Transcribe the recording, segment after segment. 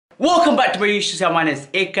Welcome back to my YouTube channel. My name is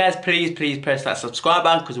Ikasye. Please press that subscribe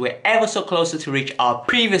button because we're ever so closer to reach our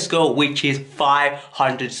previous goal, which is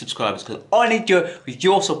 500 subscribers. Because I need you with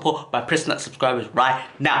your support by pressing that subscribers right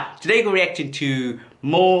now. Today we're reacting to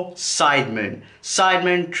more Sidemen.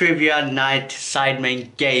 Sidemen Trivia Night,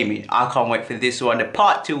 Sidemen Gaming. I can't wait for this one. The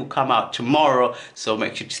part 2 will come out tomorrow, so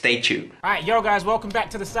make sure to stay tuned. Alright, yo guys, welcome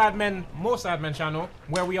back to the More Sidemen channel,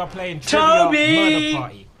 where we are playing Trivia Murder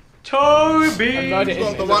Party. Toby! Murder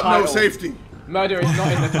is the what? No safety. Murder is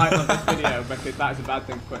not in the title of this video because that is a bad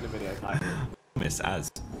thing to put in the video title. Miss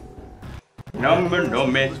as. No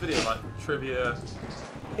man. This video like trivia.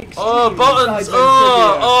 Oh, buttons!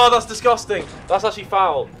 Oh, that's disgusting. That's actually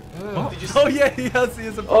foul. Did you see? Oh yeah, he has. He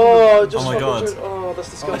has a. Oh, just oh my god. Oh, that's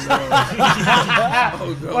disgusting.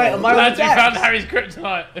 Oh, no. Wait, am I Lads, we found Harry's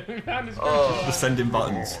kryptonite. We found his kryptonite. The sending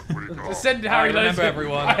buttons. Just send Harry. Remember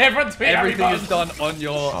everyone. Everyone tweet Everything Harry is done on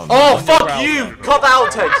your. Oh, fuck you! Cut the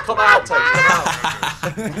outtakes. Cut the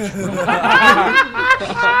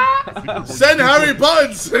outtakes. Send Harry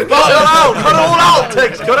buttons. Cut it out! Cut it all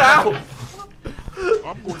outtakes. Cut it out.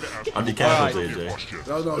 I'm going to ask I'll be careful, JJ.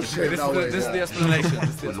 No, shit. This is the explanation. This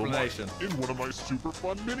is the explanation. in one of my super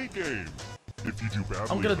fun mini games. If you do badly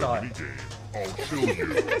I'm gonna in the die. mini game, I'll kill you.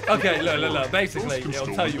 Okay, look. Basically, it'll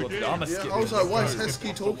tell you what to do. I'm a skip. I was like, why is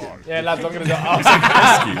Hesky talking? Yeah, lads, I'm gonna die.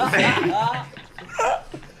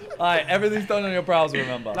 Alright, everything's done on your browser,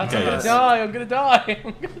 remember. Lads, I'm gonna die. I'm gonna die.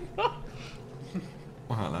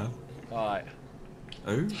 Alright, lad. Alright.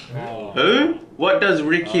 Who? Who? What does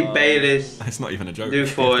Ricky Bayless It's not even a joke. do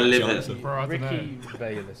for a living? Ricky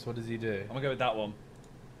Bayless, what does he do? I'm gonna go with that one.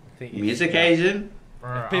 Music Asian?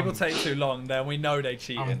 If people take too long, then we know they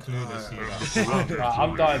cheated. I'm clueless here.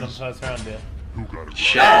 I'm dying on first round here. Who got it?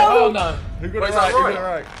 Shut Oh no! Who got it right? Who got it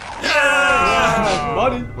right? Yeah!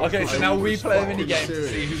 Money! Okay, so now we play a mini game to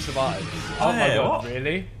see who survives. Oh my god,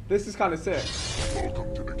 really? This is kind of sick.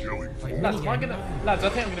 Welcome to the killing floor. Lads, I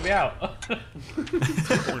think I'm gonna be out. Going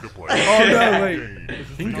to play. Oh no, wait.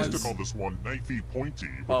 We used to call this one Night Feet Pointy,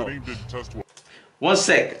 but the name didn't test well. One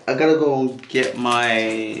sec, I gotta go get my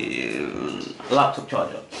laptop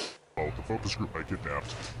charger. The focus group I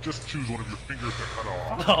kidnapped. Just choose one of your fingers to cut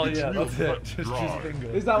off. Oh It's yeah, real that's cut it. and Just dry. choose a finger.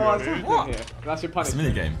 Is that what I'm Yeah, talking here? That's your It's a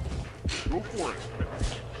punishment. mini game. Go for it.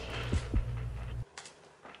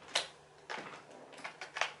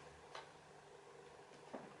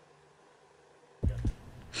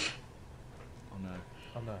 Oh no.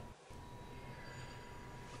 Oh no.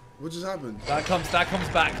 What just happened? That comes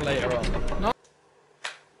back later on.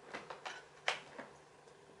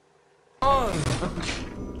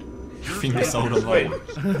 Finger sold online. I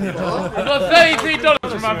got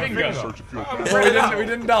 $33 for my finger. Start to feel Well, we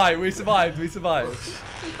didn't die. We survived.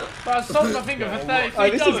 But I sold my finger for $33. Oh,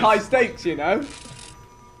 this is high stakes, you know?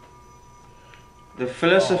 The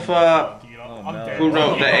philosopher who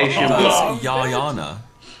wrote the ancient book. Yayana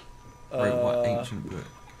wrote what ancient book?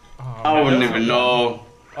 I wouldn't even know.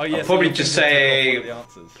 Oh yeah. I'll probably just say the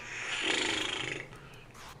answers.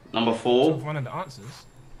 number 4, One of the answers.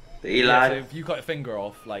 the Yeah, Eli. so if you cut a finger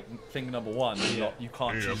off, like finger number 1, you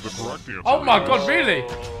can't And choose the the correct answer Oh my is- god, really?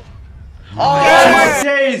 Oh my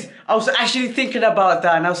days! I was actually thinking about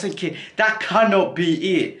that and I was thinking, that cannot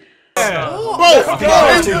be it. Bro, I thought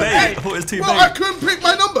it was too late. I thought it was too Bro, I late. couldn't pick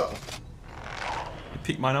my number. You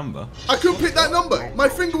picked my number. I couldn't pick that number. My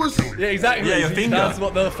finger was. Yeah, exactly. Yeah, your finger. That's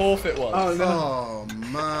what the forfeit was. Oh no. Oh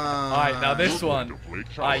man. Alright, now this one.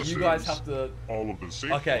 Alright, you guys have to. All of the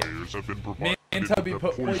safe Okay. players have been Me provided and Toby with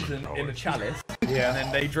put the poison in a chalice. Yeah. And then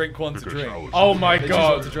they drink one to Pick a drink. chalice. Oh my They choose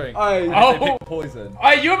one to god. drink. Hey. And Oh. they pick poison.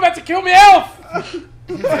 Hey, you're about to kill me off!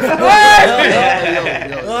 Yo,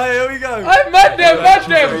 Oh, here we go. I'm mad them!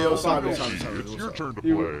 yo, Simon. It's your turn to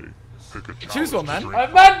play. Pick a chalice Choose one, man. to drink.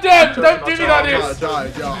 I'm mad them! Don't do me like I this!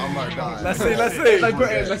 died, yo, I might die. Let's see. They put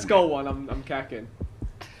it in, let's go one, I'm cacking.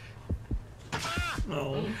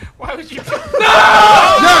 Why would you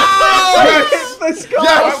Yes! Let's go!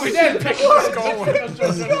 Yes! Why would you pick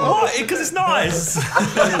the skull? Oh, because it's nice.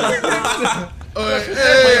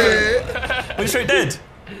 Hey! We're straight dead.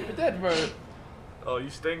 You're dead, bro. Oh, you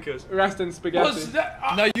stinkers. Rastin spaghetti. What's that?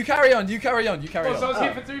 No, you carry on. You carry on. So I was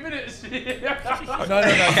here for 3 minutes. No. You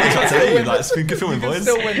like good filming, You can boys.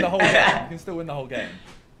 still win the whole game. You can still win the whole game.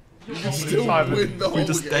 Still win the whole We're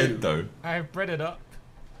just game. dead though. I have bread it up.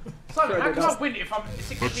 Simon, how can I win if I'm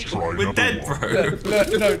 60 Let's feet? try We're another dead, one.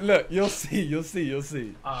 bro. Look. You'll see.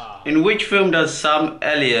 In which film does Sam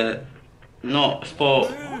Elliott not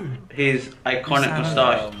sport his iconic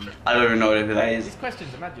moustache? I don't even know who that is. These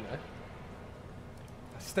questions are mad, you know.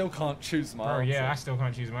 I still can't choose my Oh answer. yeah, I still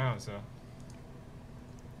can't choose my answer.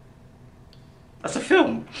 That's a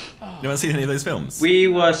film. You haven't seen any of those films? We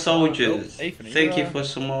were soldiers. Oh, Ethan, Thank you for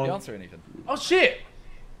some You more. answering anything? Oh shit!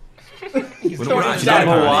 We're not actually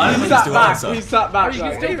Number doing one. it. We Still sat back. answer. We sat back. You can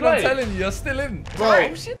though. still play. I'm telling you, you're still in.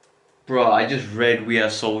 Bro, Bro, I just read We Are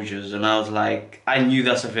Soldiers and I was like, I knew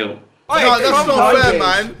that's a film. no, that's not fair,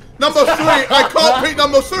 man. Number 3, I can't pick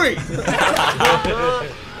number 3.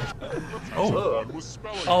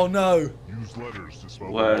 Oh no. Use letters to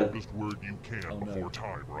spell Word. the longest word you can before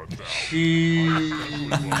time runs out.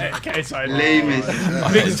 Okay, so Lamest.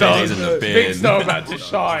 Big It's Star, in the bin. Big Star about to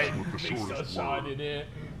shine. With the Big Star shortest shining here.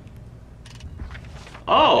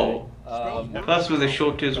 Oh. Person with the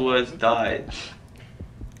shortest words died.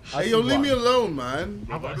 Hey, yo, leave me alone, man.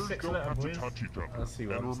 The I've got a letters 6 don't letter, have to boys. touch each other. Let's see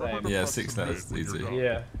what And I'm remember saying. to Yeah, press 6 submit letters, when easy. you're done.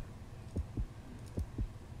 Yeah.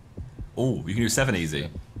 Oh, you can do 7 easy.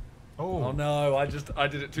 Oh no, I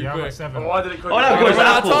did it too Yeah, I got quick. 7. Oh, I did it quick. Oh, that They're goes gonna run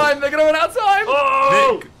out of Apple. time. They're gonna run out of time.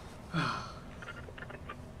 Oh! Vic.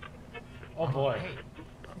 Oh boy.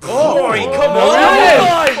 Corey, come No,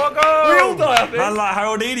 on! we all die, I think. Man like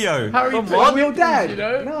Haroldinho. Harry Come put on. Will dead. You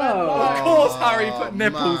know? No. Of course, Harry put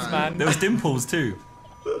nipples, man. There was dimples too.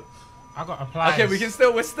 I got applies. Okay,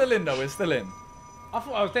 we're still in though. We're still in. I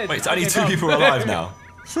thought I was dead. Wait, it's I only gave 2 up. people alive now.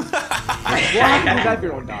 What happens if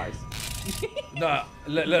everyone dies? No,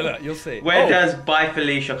 look, you'll see. Where Oh, does Bye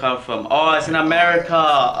Felicia come from? Oh, it's in America.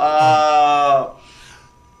 I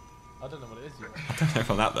don't know what it is yet. I don't know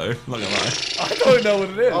from that though. I'm not gonna lie. I don't know what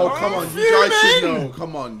it is. Oh, come on. You guys should know.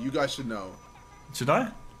 Come on. You guys should know. Should I?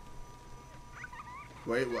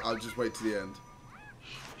 Wait, I'll just wait to the end.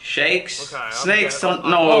 Shakes. Okay, I'm Snakes dead. on.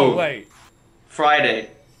 No. Oh wait. Friday.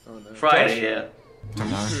 Oh, no. Friday, yeah.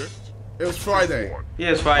 No. It was Friday.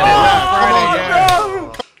 Yeah, it's Friday.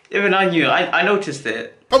 Oh, Even I knew. I noticed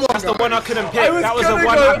it. Come on, That's the one I couldn't pick. was That was the gonna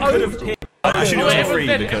one go- I could have picked. I should do Wait, top 3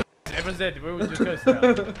 everyone's because. Everyone's dead. We will just go to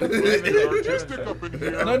that. Stick up in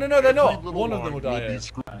here. No, they're not. Every little One of them will line die be here.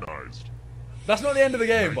 scrutinized. That's not the end of the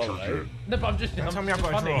game, by the way. No, but I'm just. Tell me I've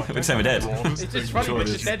got a draw. We're saying we're dead. Draw this It's thing just funny, as we're much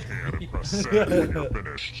just as you dead. can and press send when you're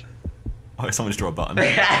finished. Oh, someone just draw a button.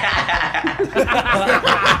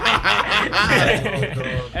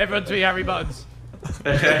 Everyone tweet Harry Buttons.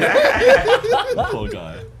 Poor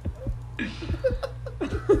guy.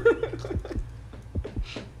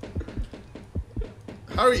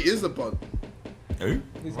 Harry is a button. Who?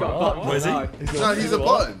 He's got a button. What is he? No, he's a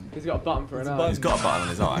button. He's got a button for an a eye. He's got a button on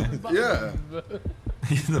his eye. Yeah.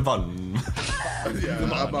 He's the button. Yeah, I'm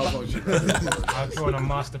malfunction. I've drawn a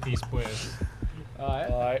masterpiece, boys.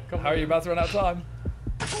 Alright, Harry, you're about to run out of time.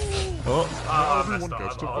 Oh, Everyone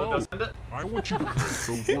gets to vote. I want you to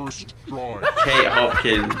pick the worst drawing. Kate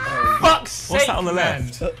Hopkins. Fuck's sake, what's that on the man.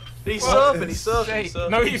 left? He's surfing, he's surfing, he's surfing.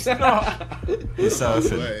 No, he's not. He's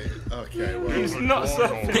surfing. Wait, okay, well. He's not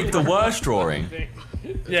surfing. Pick the worst drawing.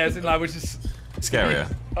 Yeah, it's in line, which is.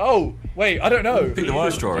 Scarier. Oh, wait, I don't know. Pick the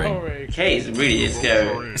worst drawing. Sorry. Kate really is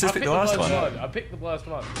scary. It says pick the worst one. I picked the worst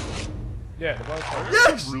one. Yeah, the worst one.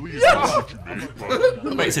 Yes! Really is what you made,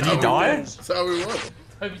 but Wait, so did he die? That's how we won.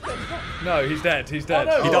 No, he's dead. He's dead.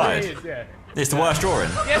 Oh, no, He died. He is, yeah. It's the worst drawing.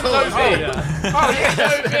 Yes, Toby. Oh, yes,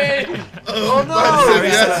 Toby. Oh no! Harry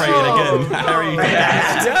separated again. Harry.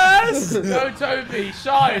 Yes! No, Toby,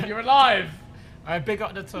 shine. You're alive. I big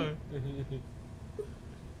up the toe.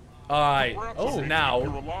 Alright, perhaps so you're now,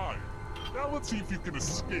 alive. Now let's see if you can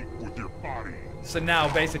escape with your body.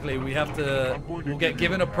 basically we have to, we'll get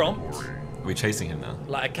given a prompt, We're chasing him now.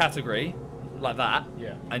 like a category, like that,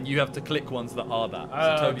 Yeah. and you have to click ones that are that.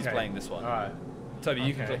 Oh, So Toby's okay. playing this one. Alright. Toby,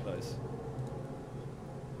 you can Okay. click those.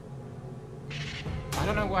 I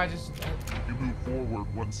don't know why I just. You move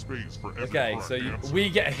forward one space for every Okay, correct so answer. we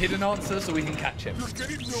get a hidden answer so we can catch him. You're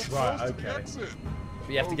getting so Right, close to the okay. exit. But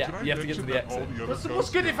you have to get, Oh, you have to get to the exit. What's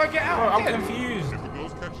good if I get out? I'm confused.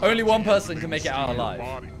 Only one person can make it out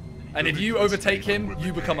alive. And if you overtake him,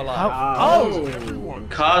 you become alive. Oh!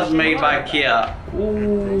 Cars made by Kia.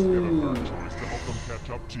 Ooh.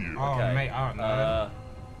 Oh, Okay. mate, I don't know.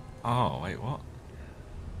 Oh, wait, what?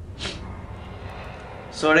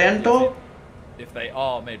 Sorrento? If they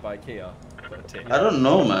are made by Kia, put a tick. I don't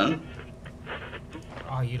know, man.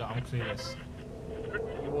 Oh, you lot, I'm clueless.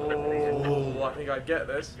 Oh, I think I get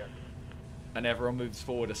this. And everyone moves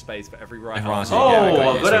forward a space for every right Everyone answer. else, Oh, yeah, I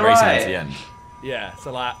got so it we're racing right. to the end. Yeah,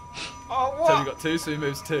 so like, Oh, so you got 2, so he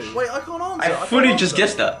moves 2. Wait, I can't answer. I can't fully answer. just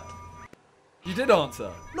guessed that. You did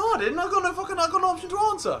answer. No, I didn't. I got no option to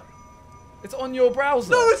answer. It's on your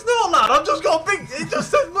browser. No, it's not, lad. I've just got a big. It just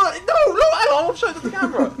says murder. No, hang on. I'm showing it to the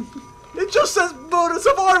camera. It just says murder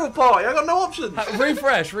survival party. I got no options.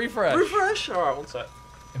 Refresh. Refresh. All right, one sec.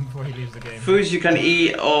 Before he leaves the game. Foods you can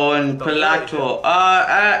eat on Pilato.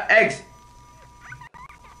 Eggs.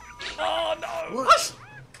 Oh no!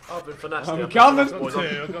 I've been finessed. I'm here. coming. Boys,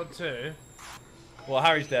 I got two. Well,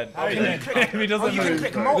 Harry's dead. Oh, you can click. If he doesn't You can move.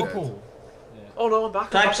 click multiple. Oh no, I'm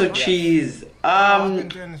back. Types of cheese. I've been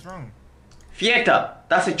doing this wrong. Feta,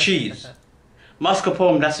 that's a cheese.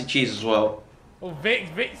 Mascarpone, that's a cheese as well. Oh,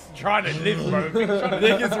 Vic's trying to live, bro.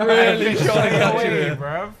 Vic is really trying to catch you,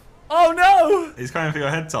 bro. Oh no! He's coming for your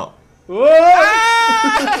head top. By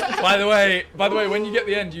the way, when you get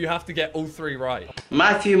the end, you have to get all three right.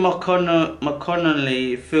 Matthew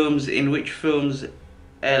McConaughey films in which films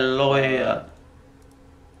a lawyer.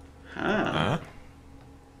 Huh?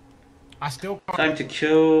 I still can't Time to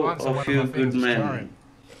kill answer or one of feel my good things, men. sorry.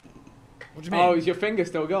 What do you mean? Oh, is your finger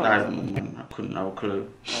still gone? I couldn't have a clue.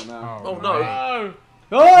 Oh no. Oh no.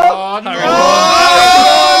 Oh, no.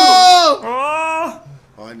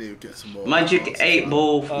 I need to get some more. Magic 8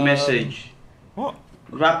 ball message. What?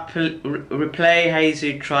 Replay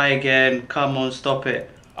hazy, try again. Come on, stop it.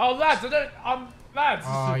 Oh, lads, lads.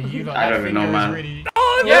 Oh, you got I that don't finger know, is man. really...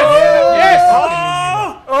 Oh, Yes!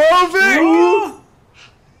 Oh, Vic!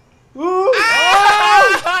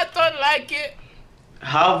 I don't like it.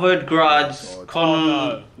 Harvard grads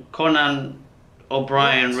Conan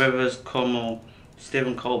O'Brien, Rivers Como,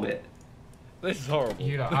 Stephen Colbert. This is horrible.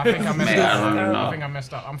 You know, I think I messed Mate, I up. don't know. I think I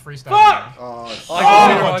messed up. I'm freestyling. Fuck!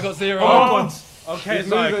 I got zero. Okay,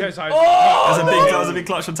 sorry. That was a big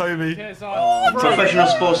clutch for Toby. Professional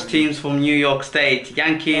sports teams from New York State.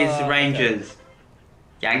 Yankees, Rangers.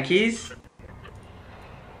 Yankees?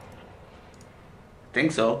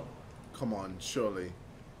 Think so. Come on, surely.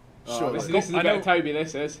 Oh, this is a bit of Toby,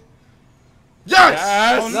 this is.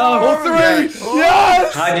 Yes! No, all three!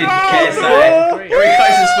 Yes! How did KSI? Every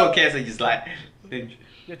question sport KSI just like.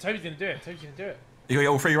 Yeah, Toby's gonna do it. You got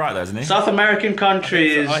all three right there, isn't he? South American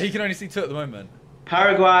countries. He can only see two at the moment.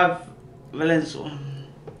 Paraguay, Venezuela.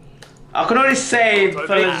 I can only say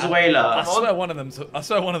Venezuela. I swear one of them's.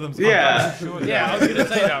 Yeah. Yeah, I was gonna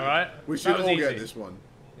say that, right? We should all get this one.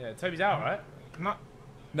 Yeah, Toby's out, right?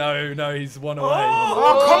 No, he's one away.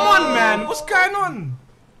 Oh, come on, man. What's going on?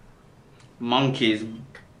 Monkeys.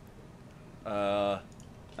 I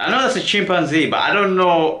know that's a chimpanzee, but I don't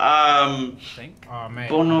know. Think. Oh, mate.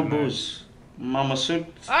 Bonobos. Mamasut.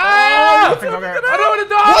 Ah! I don't want to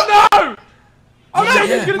die. No! Oh, no!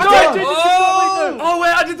 He's gonna die. Oh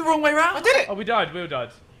wait, I did the wrong way round. I did it. Oh, we died. We all died.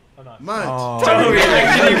 Oh, no. Man. Toby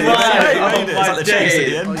actually won. It's like the chase at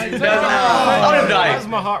the end. I would have Why is died.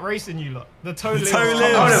 my heart racing, you lot? The toe lives. toe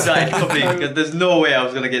I would have died completely because there's no way I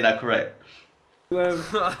was gonna get that correct.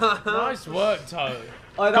 Nice work, Toe.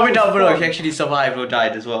 Comment down below if you actually survived or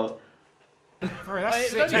died as well. Bro,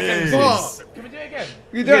 that's sick. Jeez. Can we do it again?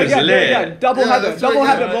 You do it Yes, again, do it lit. again. Double header, let's do it double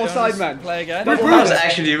header, again. more sidemen. Play again. Double That was header.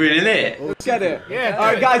 actually really lit. Let's get it. Yeah,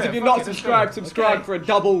 Alright, guys, if you're not fucking subscribed, do it. subscribe for a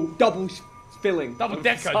double filling. Double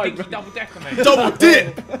decker, Sidemen. double decker, mate. Double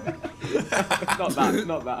dip!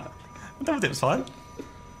 Not that. Double dip's fine.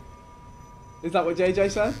 Is that what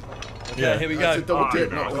JJ said? Yeah, here we That's a go. double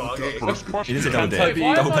dip, not double dip. First question. It is a double Toby, dip.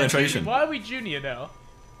 Why Double am I penetration. Why are we junior now?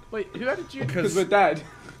 Wait, who had a junior? Because we're dead.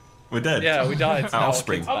 We're dead. Yeah, we died. Our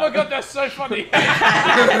offspring. Oh my god, that's so funny. Oh,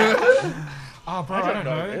 bro, I don't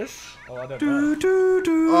know. Oh, I don't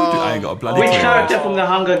know. I ain't got a bloody Which clue. character from the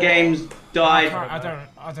Hunger Games died? I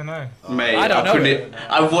don't know. Mate, I don't know. couldn't.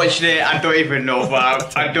 I watched it. I don't even know,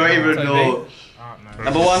 but I don't even know. And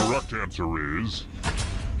Number the one. correct answer is...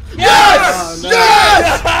 Yes!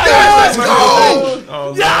 Yes! Yes! Let's go!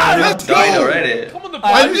 Oh, Let's Died go! already. Come on, the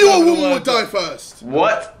I knew a woman would die first.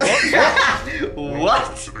 What?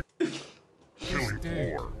 What? Killing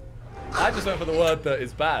floor. I just went for the word that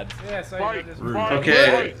is bad. Yeah, so Right, just... right,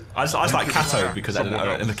 Okay. right. I just like Kato because in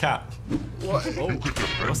the cat. What? You could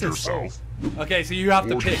defend yourself, Okay, so you have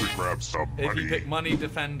to or pick. you could grab some If money. you pick money,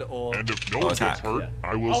 defend, or. And if no one gets attack. hurt,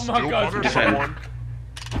 I will Oh my still God, honor defend. someone.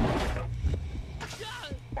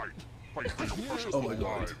 Fight for your precious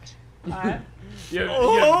lives.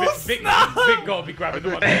 Vic gotta be grabbing the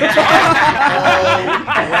one. I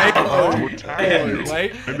will attack you.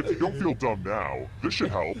 Wait. And if you don't feel dumb now, this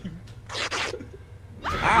should help.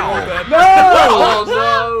 Ow! Oh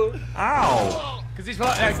no! Ow! Because it's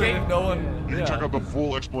like that game. No one. You can check out the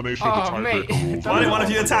full explanation of the Oh, mate. tiebreaker rules. Why didn't one of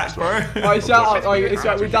you attack, bro? Alright, shout out. Alright, it's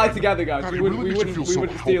right, we died together, guys. God, We it wouldn't really makes you feel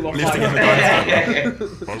so steal off Live together, life. guys.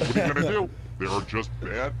 But what are you gonna do? There are just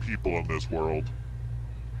bad people in this world.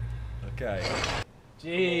 Okay.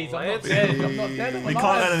 Jeez, I'm not dead. I'm not dead. I'm We alive.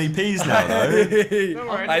 can't earn any peas now, though. Don't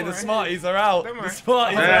worry, Hey, don't the worry. smarties are out. Don't The worry.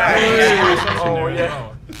 smarties are out. Oh yeah.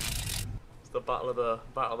 It's the battle of the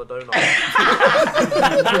donut.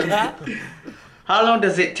 How long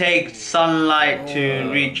does it take sunlight to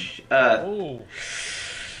reach Earth? Ooh.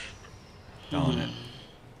 Darn it.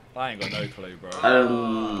 I ain't got no clue, bro.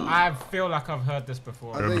 I feel like I've heard this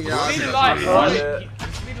before. I think, yeah, Speed of I light. think-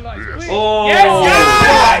 Speed of light. Oh!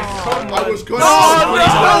 I was going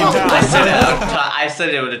I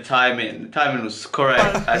said it with the timing. The timing was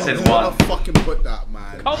correct. I said I one. fucking put that,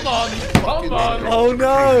 man. Come on. Come on. Oh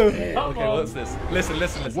no! Come Okay, on. what's this? Listen.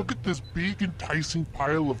 Look at this big enticing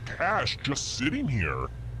pile of cash just sitting here.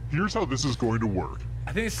 Here's how this is going to work.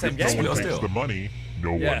 I think it's the same If game. no one takes the money,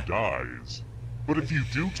 no Yeah. one dies. But if you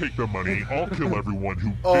do take the money, I'll kill everyone who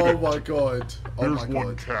did Oh it. my god. Oh There's my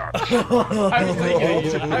one god. catch. I was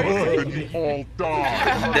thinking. Then you all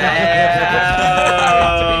die. Damn.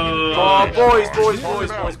 Oh,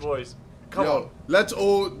 boys. Come on. Let's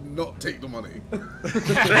all not take the money.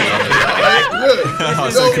 Oh,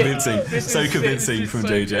 so Look, convincing. So convincing from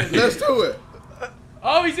JJ. let's do it.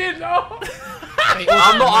 Oh, he's in. Oh.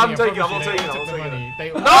 I'm taking it.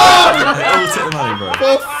 They all took the money, bro.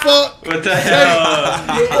 For fuck. What the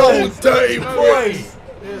hell? You all dirty boys.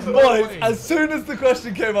 Boys, as soon as the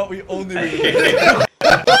question came up, we all knew we were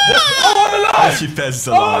Oh, I'm alive! Actually, Bez is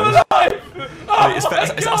alive. Wait, it's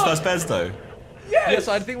us first Bez, though. Yes,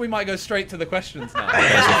 I think we might go straight to the questions now.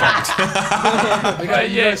 We're going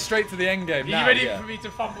to go straight to the end game Are now. you ready yeah. for me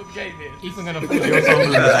to fumble the game here? Ethan gonna put your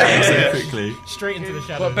phone So quickly. straight into the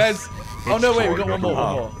shadows. But Bez. Oh no, wait, we got one more.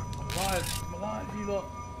 Why have you lot?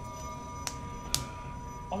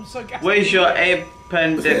 I'm so gassed. Where's your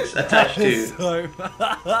appendix attached to? So,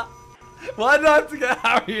 why did I have to get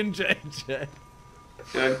Harry and JJ?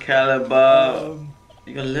 Your caliber,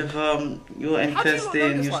 your liver, your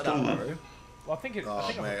intestine, your Like that, stomach. bro? Well, I think it's. I Oh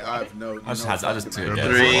think mate, I have no. I just took a guess.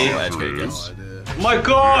 Three. I took a guess. My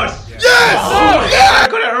God! Yes! Oh, yeah, I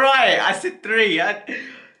got it right. I said 3.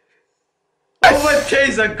 Oh my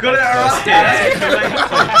days, I got it right.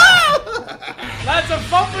 Lads, I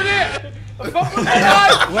fumbled it. I fumbled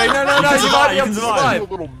it. Wait, no, you might be able to A survive.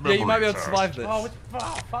 little Yeah, you might be able to memory survive this. Oh,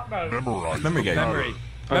 fuck no. Memorize. Memory game. Memory.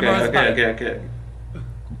 Okay.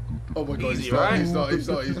 Oh my god, Easy, right? he's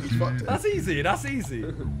fucked it. That's easy.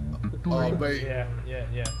 Oh mate, Yeah.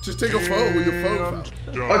 just take a photo with your phone,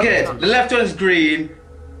 fam. Okay, the left one's green.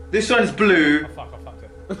 This one's blue. Fuck, I fucked it.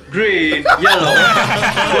 Green, yellow.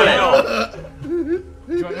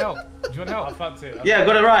 Do you want help? I fucked it. Yeah, I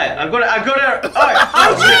got it right. I got it.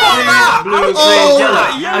 Alright. Blue, green,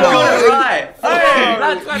 yellow. I got it right. Hey.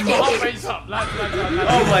 Lads, I'll raise up. Lads.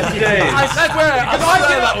 Oh my days. I swear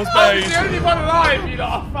that was I was Bez. the only one alive, you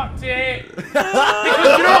lot. I fucked it.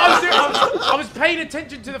 Because you know what I was doing? I was paying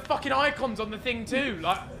attention to the fucking icons on the thing too.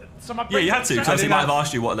 Like, so my Yeah, brain you had got to, because distracted. he might have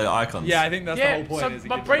asked you what the icons. Yeah, I think that's the whole Yeah, point. so is it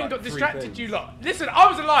my gives you, brain like, got 3 distracted, things. you lot. Listen, I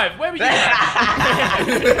was alive. Where were you?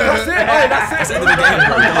 That's it. Wait,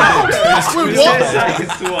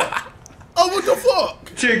 what? Oh, what the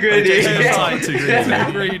fuck? Too greedy. Too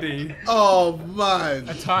greedy. Greedy. Oh man.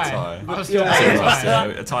 A tie. Tie. I was still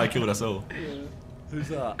A tie killed us all. Who's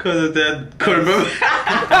that? Because of the couldn't remember.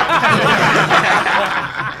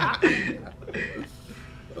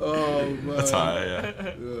 Oh man. A tie,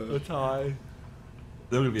 yeah. A tie.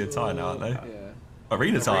 There will be a tie now, aren't they? Yeah.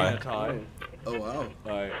 Arena tie. A tie. Oh wow.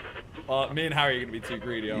 Right. Me and Harry are gonna be too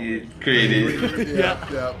greedy, aren't we? Greedy.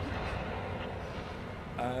 Yeah.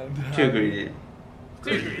 And, Too greedy.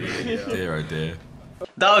 Dear, oh dear.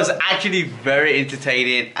 That was actually very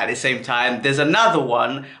entertaining at the same time. There's another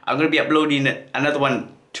one. I'm going to be uploading another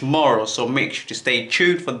one tomorrow, so make sure to stay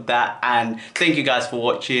tuned for that. And thank you guys for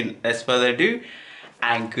watching. Less further ado,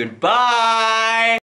 and goodbye.